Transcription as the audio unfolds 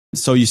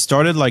So you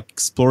started like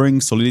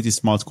exploring Solidity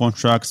smart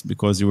contracts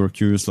because you were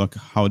curious like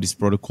how these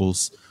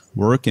protocols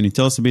work. Can you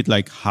tell us a bit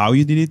like how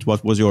you did it?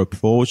 What was your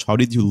approach? How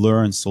did you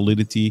learn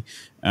Solidity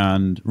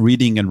and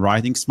reading and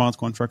writing smart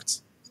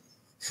contracts?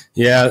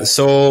 Yeah,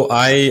 so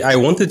I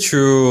wanted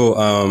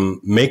to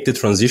make the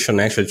transition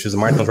actually to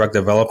smart contract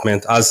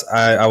development, as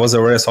I was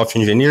already a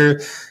software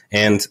engineer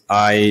and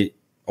I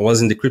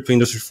was in the crypto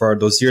industry for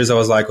those years. I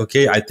was like,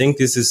 okay, I think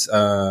this is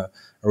a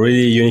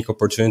really unique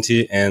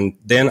opportunity. And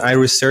then I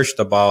researched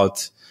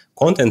about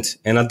content.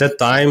 And at that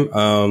time,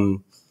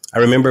 I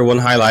remember one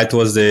highlight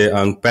was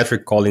the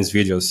Patrick Collins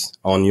videos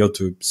on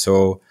YouTube.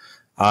 So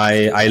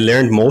I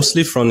learned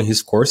mostly from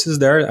his courses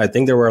there. I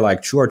think there were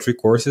like 2 or 3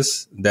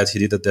 courses that he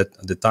did at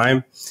the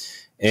time.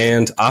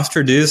 And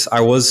after this,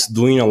 I was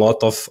doing a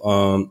lot of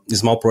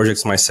small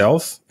projects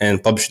myself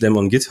and published them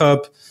on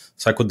GitHub.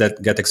 So I could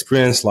get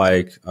experience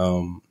like,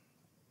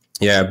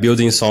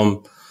 building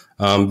some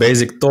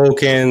basic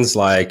tokens,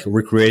 like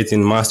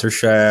recreating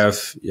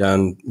MasterChef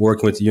and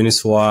working with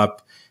Uniswap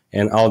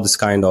and all this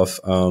kind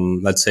of,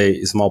 let's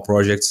say, small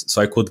projects.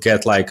 So I could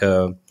get like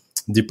a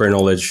deeper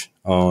knowledge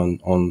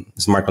on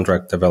smart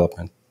contract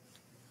development.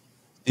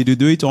 Did you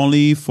do it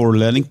only for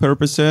learning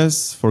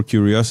purposes, for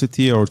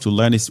curiosity, or to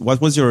learn?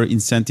 What was your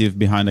incentive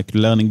behind like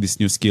learning this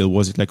new skill?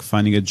 Was it like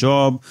finding a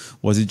job?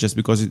 Was it just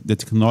because the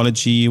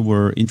technology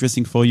were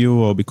interesting for you,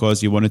 or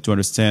because you wanted to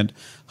understand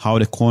how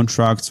the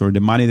contracts or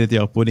the money that they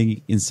are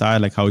putting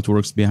inside, like how it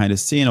works behind the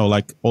scene, or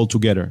like all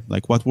together?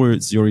 Like what were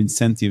your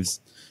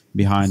incentives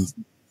behind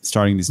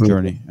starting this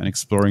journey and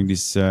exploring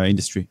this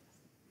industry?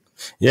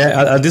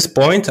 Yeah, at this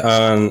point,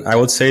 I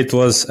would say it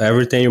was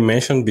everything you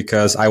mentioned,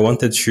 because I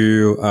wanted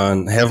to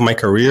have my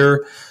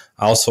career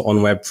also on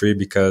Web3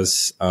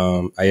 because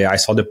I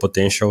saw the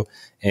potential.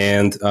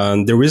 And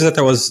the reason that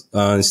I was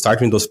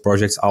starting those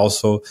projects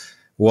also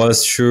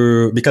was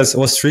because it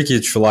was tricky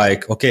to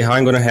like, okay, how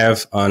I'm going to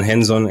have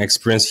hands-on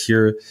experience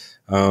here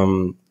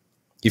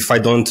if I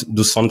don't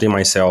do something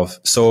myself.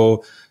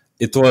 So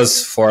it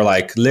was for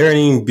like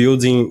learning,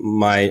 building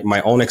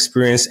my own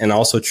experience, and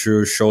also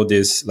to show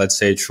this, let's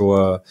say, to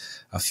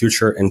a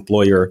future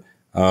employer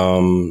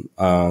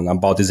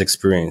about this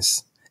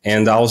experience.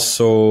 And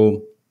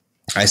also,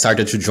 I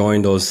started to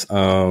join those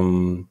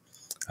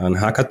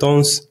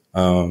hackathons.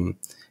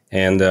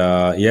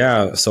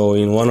 So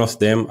in one of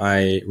them,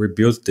 I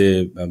rebuilt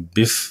the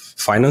Beefy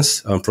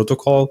Finance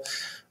protocol.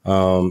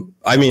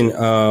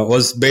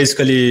 Was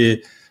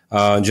basically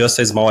just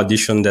a small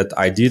addition that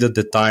I did at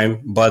the time,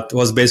 but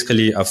was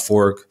basically a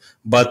fork.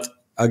 But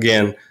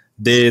again,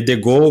 the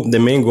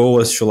main goal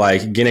was to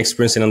like gain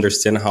experience and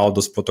understand how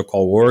this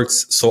protocol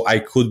works, so I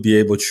could be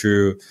able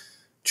to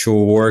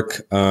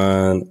work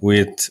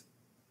with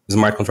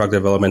smart contract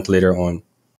development later on.